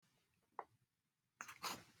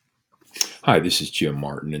Hi, this is Jim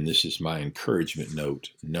Martin, and this is my encouragement note,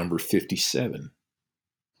 number 57. Do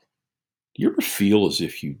you ever feel as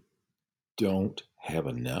if you don't have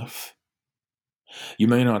enough? You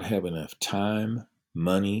may not have enough time,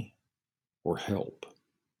 money, or help.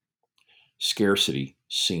 Scarcity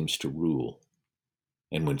seems to rule,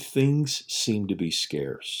 and when things seem to be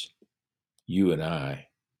scarce, you and I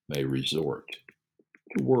may resort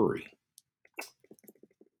to worry.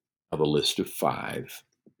 Of a list of five,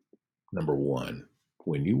 number one,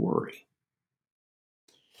 when you worry.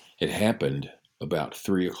 It happened about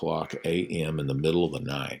 3 o'clock a.m. in the middle of the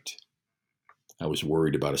night. I was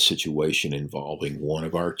worried about a situation involving one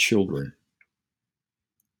of our children.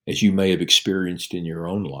 As you may have experienced in your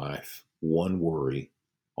own life, one worry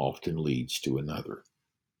often leads to another.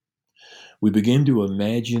 We begin to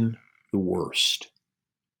imagine the worst.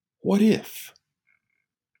 What if?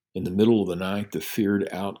 In the middle of the night, the feared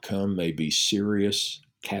outcome may be serious,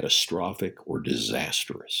 catastrophic, or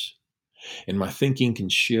disastrous. And my thinking can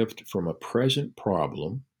shift from a present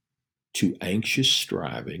problem to anxious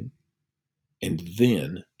striving and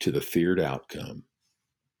then to the feared outcome.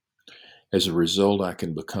 As a result, I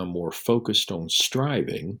can become more focused on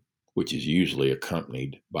striving, which is usually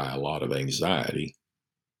accompanied by a lot of anxiety,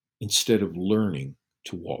 instead of learning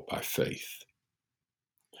to walk by faith.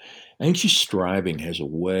 Anxious striving has a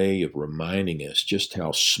way of reminding us just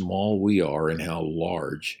how small we are and how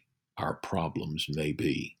large our problems may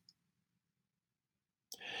be.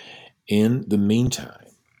 In the meantime,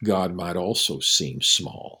 God might also seem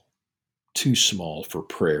small, too small for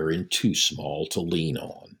prayer and too small to lean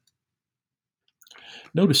on.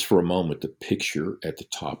 Notice for a moment the picture at the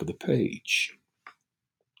top of the page.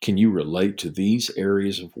 Can you relate to these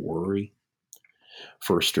areas of worry?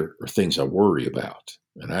 First are things I worry about,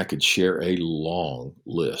 and I could share a long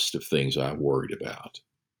list of things I worried about.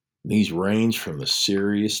 These range from the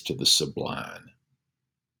serious to the sublime.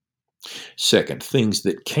 Second, things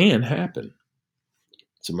that can happen.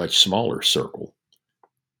 It's a much smaller circle.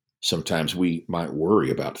 Sometimes we might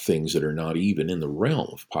worry about things that are not even in the realm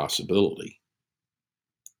of possibility.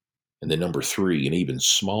 And then number three, an even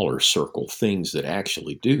smaller circle, things that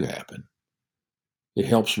actually do happen. It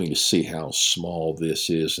helps me to see how small this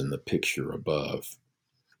is in the picture above.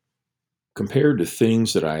 Compared to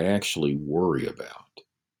things that I actually worry about,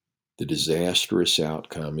 the disastrous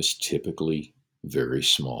outcome is typically very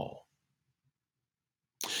small.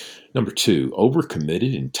 Number two,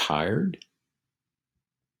 overcommitted and tired.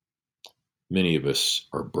 Many of us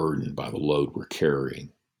are burdened by the load we're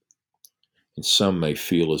carrying, and some may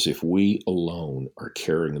feel as if we alone are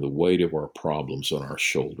carrying the weight of our problems on our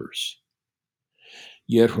shoulders.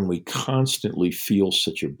 Yet, when we constantly feel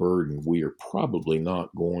such a burden, we are probably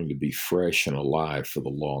not going to be fresh and alive for the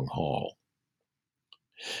long haul.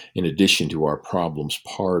 In addition to our problems,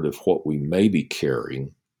 part of what we may be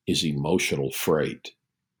carrying is emotional freight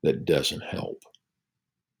that doesn't help.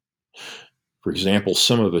 For example,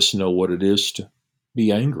 some of us know what it is to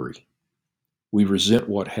be angry. We resent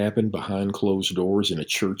what happened behind closed doors in a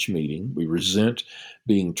church meeting. We resent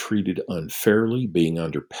being treated unfairly, being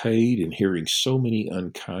underpaid, and hearing so many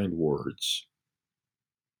unkind words.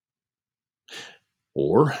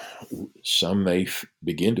 Or some may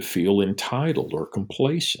begin to feel entitled or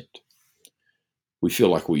complacent. We feel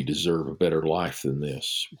like we deserve a better life than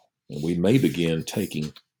this. And we may begin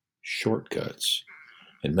taking shortcuts.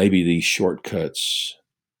 And maybe these shortcuts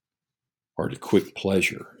are to quick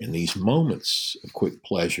pleasure. And these moments of quick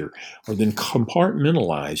pleasure are then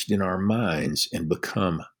compartmentalized in our minds and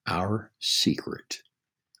become our secret.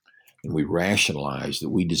 And we rationalize that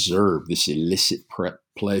we deserve this illicit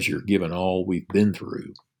pleasure given all we've been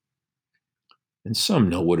through. And some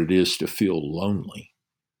know what it is to feel lonely,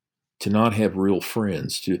 to not have real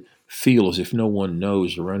friends, to feel as if no one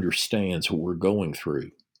knows or understands what we're going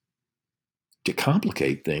through. To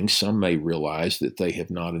complicate things, some may realize that they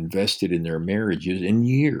have not invested in their marriages in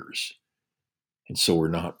years, and so are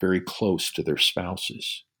not very close to their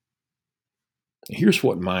spouses. Here's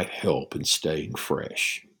what might help in staying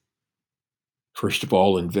fresh. First of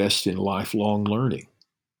all, invest in lifelong learning.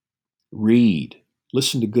 Read,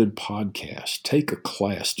 listen to good podcasts, take a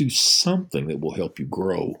class, do something that will help you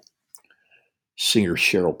grow. Singer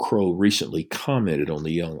Sheryl Crow recently commented on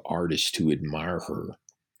the young artists who admire her.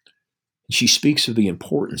 She speaks of the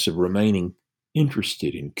importance of remaining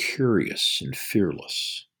interested and curious and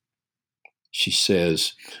fearless. She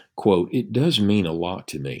says, quote, "It does mean a lot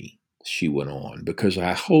to me," she went on, "because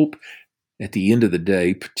I hope at the end of the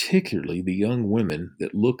day, particularly the young women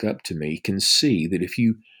that look up to me, can see that if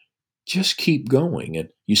you just keep going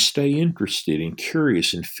and you stay interested and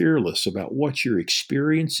curious and fearless about what you're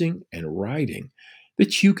experiencing and writing,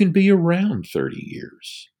 that you can be around 30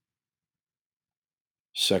 years.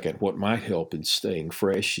 Second, what might help in staying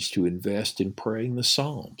fresh is to invest in praying the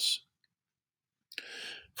Psalms.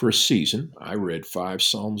 For a season, I read 5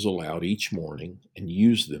 Psalms aloud each morning and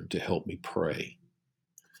used them to help me pray.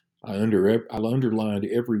 I underlined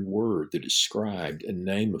every word that described a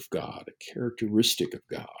name of God, a characteristic of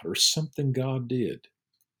God, or something God did.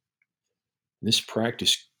 This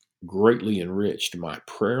practice greatly enriched my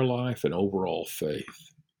prayer life and overall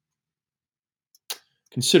faith.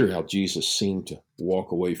 Consider how Jesus seemed to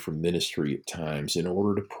walk away from ministry at times in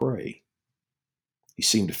order to pray. He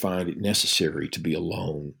seemed to find it necessary to be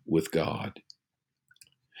alone with God.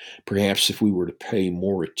 Perhaps if we were to pay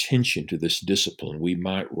more attention to this discipline, we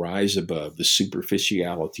might rise above the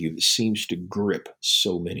superficiality that seems to grip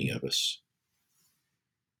so many of us.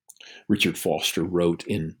 Richard Foster wrote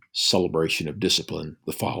in Celebration of Discipline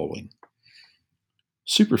the following: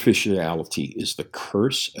 "Superficiality is the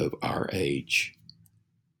curse of our age.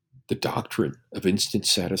 The doctrine of instant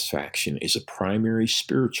satisfaction is a primary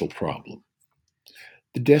spiritual problem.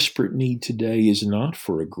 The desperate need today is not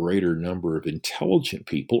for a greater number of intelligent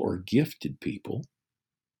people or gifted people,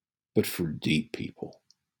 but for deep people."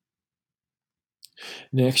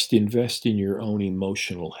 Next, invest in your own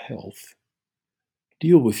emotional health.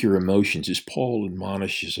 Deal with your emotions as Paul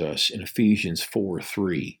admonishes us in Ephesians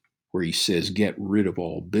 4:3, where he says, "Get rid of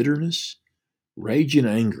all bitterness, rage and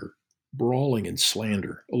anger, brawling and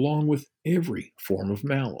slander, along with every form of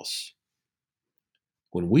malice."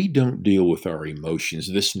 When we don't deal with our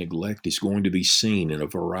emotions, this neglect is going to be seen in a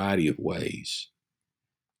variety of ways.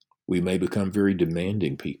 We may become very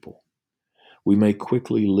demanding people. We may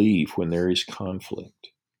quickly leave when there is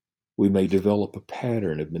conflict. We may develop a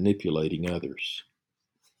pattern of manipulating others.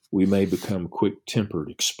 We may become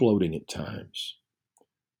quick-tempered, exploding at times.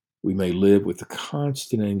 We may live with the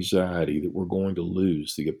constant anxiety that we're going to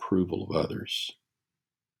lose the approval of others.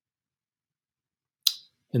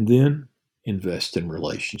 And then invest in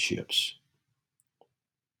relationships.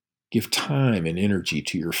 Give time and energy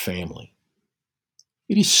to your family.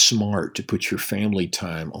 It is smart to put your family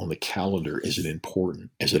time on the calendar as an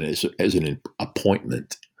appointment,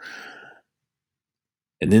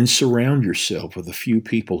 and then surround yourself with a few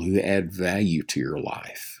people who add value to your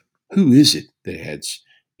life. Who is it that adds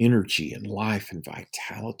energy and life and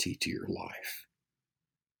vitality to your life?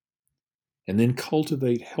 And then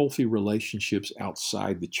cultivate healthy relationships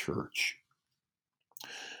outside the church.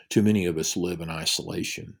 Too many of us live in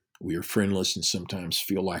isolation. We are friendless and sometimes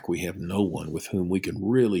feel like we have no one with whom we can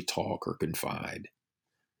really talk or confide.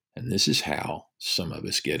 And this is how some of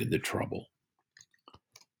us get into trouble.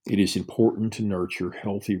 It is important to nurture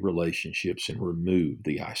healthy relationships and remove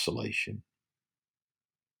the isolation.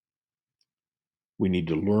 We need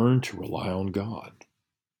to learn to rely on God.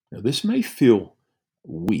 Now, this may feel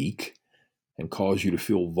weak and cause you to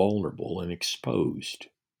feel vulnerable and exposed.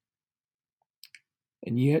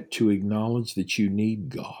 And yet, to acknowledge that you need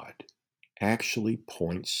God actually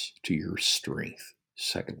points to your strength.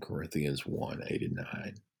 2 Corinthians 1, 8 and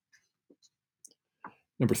 9.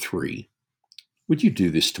 Number 3, would you do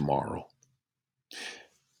this tomorrow?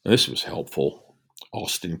 Now, this was helpful.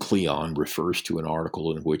 Austin Kleon refers to an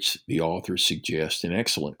article in which the author suggests an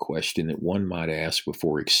excellent question that one might ask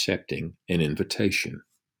before accepting an invitation.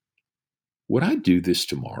 Would I do this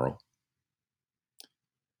tomorrow?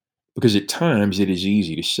 Because at times it is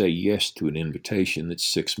easy to say yes to an invitation that's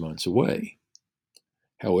 6 months away.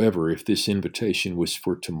 However, if this invitation was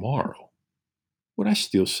for tomorrow, would I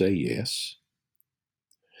still say yes?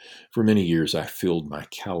 For many years, I filled my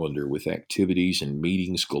calendar with activities and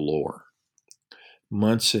meetings galore.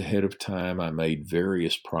 Months ahead of time, I made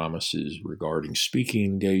various promises regarding speaking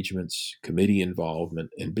engagements, committee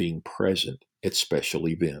involvement, and being present at special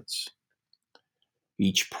events.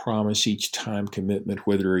 Each promise, each time commitment,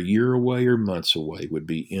 whether a year away or months away, would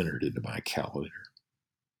be entered into my calendar.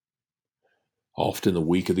 Often the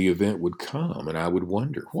week of the event would come, and I would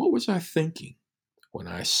wonder, what was I thinking when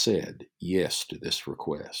I said yes to this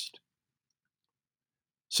request?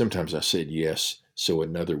 Sometimes I said yes so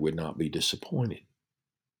another would not be disappointed.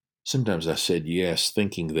 Sometimes I said yes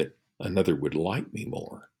thinking that another would like me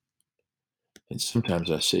more. And sometimes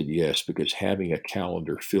I said yes because having a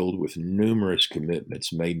calendar filled with numerous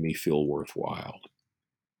commitments made me feel worthwhile.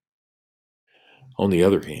 On the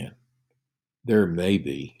other hand, there may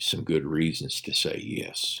be some good reasons to say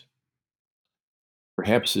yes.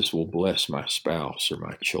 Perhaps this will bless my spouse or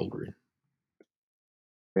my children.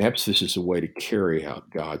 Perhaps this is a way to carry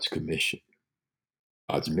out God's commission,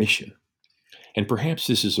 God's mission. And perhaps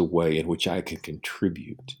this is a way in which I can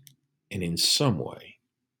contribute and in some way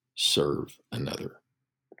serve another.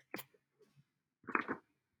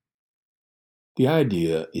 The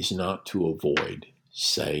idea is not to avoid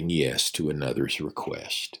saying yes to another's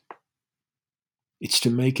request. It's to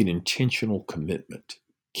make an intentional commitment,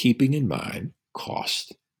 keeping in mind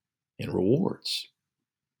cost and rewards.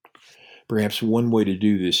 Perhaps one way to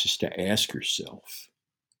do this is to ask yourself,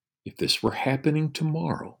 if this were happening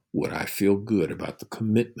tomorrow, would I feel good about the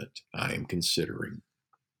commitment I am considering?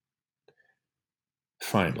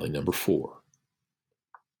 Finally, number 4,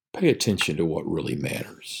 pay attention to what really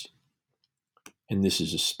matters. And this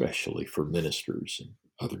is especially for ministers and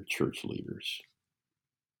other church leaders.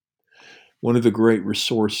 One of the great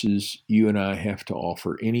resources you and I have to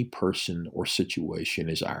offer any person or situation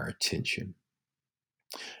is our attention.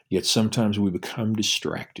 Yet sometimes we become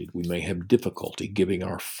distracted. We may have difficulty giving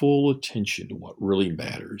our full attention to what really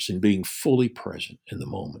matters and being fully present in the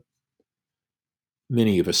moment.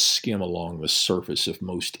 Many of us skim along the surface of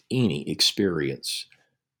most any experience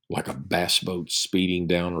like a bass boat speeding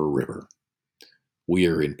down a river. We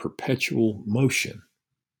are in perpetual motion,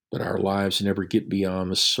 but our lives never get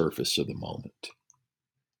beyond the surface of the moment.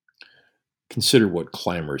 Consider what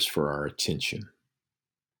clamors for our attention.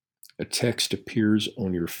 A text appears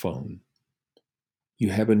on your phone.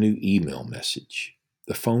 You have a new email message.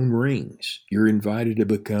 The phone rings. You're invited to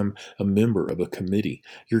become a member of a committee.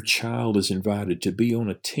 Your child is invited to be on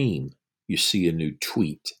a team. You see a new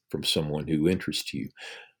tweet from someone who interests you.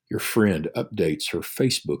 Your friend updates her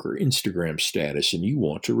Facebook or Instagram status and you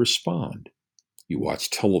want to respond. You watch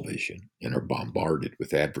television and are bombarded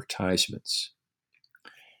with advertisements.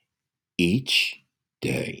 Each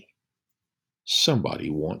day, somebody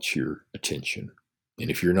wants your attention.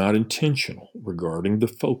 And if you're not intentional regarding the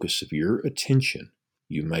focus of your attention,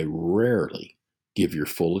 you may rarely give your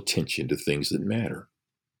full attention to things that matter.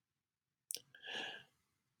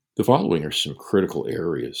 The following are some critical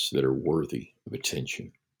areas that are worthy of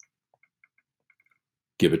attention.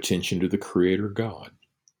 Give attention to the Creator God.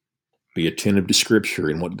 Be attentive to Scripture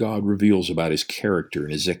and what God reveals about His character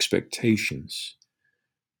and His expectations.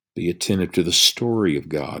 Be attentive to the story of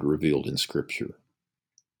God revealed in Scripture.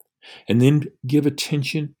 And then give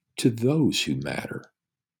attention to those who matter.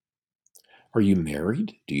 Are you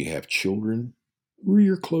married? Do you have children? Who are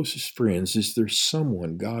your closest friends? Is there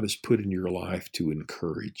someone God has put in your life to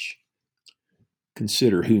encourage?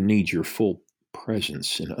 Consider who needs your full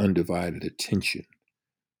presence and undivided attention.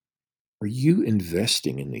 Are you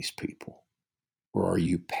investing in these people? Or are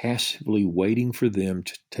you passively waiting for them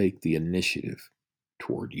to take the initiative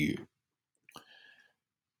toward you?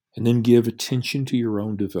 And then give attention to your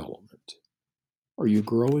own development. Are you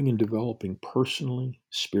growing and developing personally,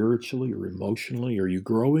 spiritually, or emotionally? Are you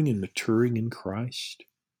growing and maturing in Christ?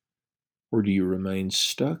 Or do you remain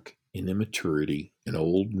stuck in immaturity and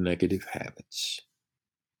old negative habits?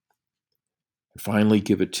 And finally,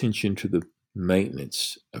 give attention to the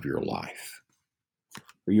maintenance of your life.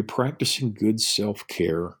 Are you practicing good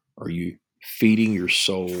self-care? Are you feeding your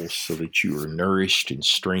soul so that you are nourished and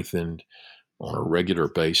strengthened on a regular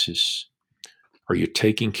basis? Are you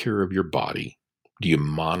taking care of your body? Do you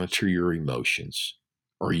monitor your emotions?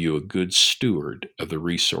 Are you a good steward of the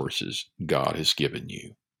resources God has given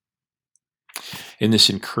you? In this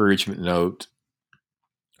encouragement note,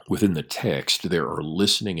 within the text, there are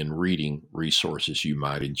listening and reading resources you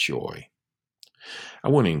might enjoy. I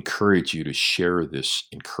want to encourage you to share this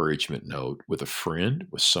encouragement note with a friend,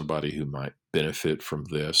 with somebody who might benefit from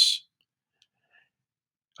this.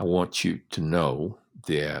 I want you to know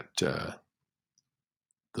that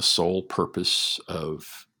the sole purpose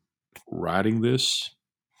of writing this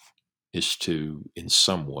is to, in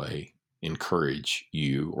some way, encourage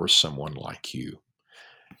you or someone like you.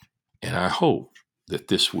 And I hope that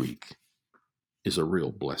this week is a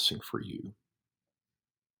real blessing for you.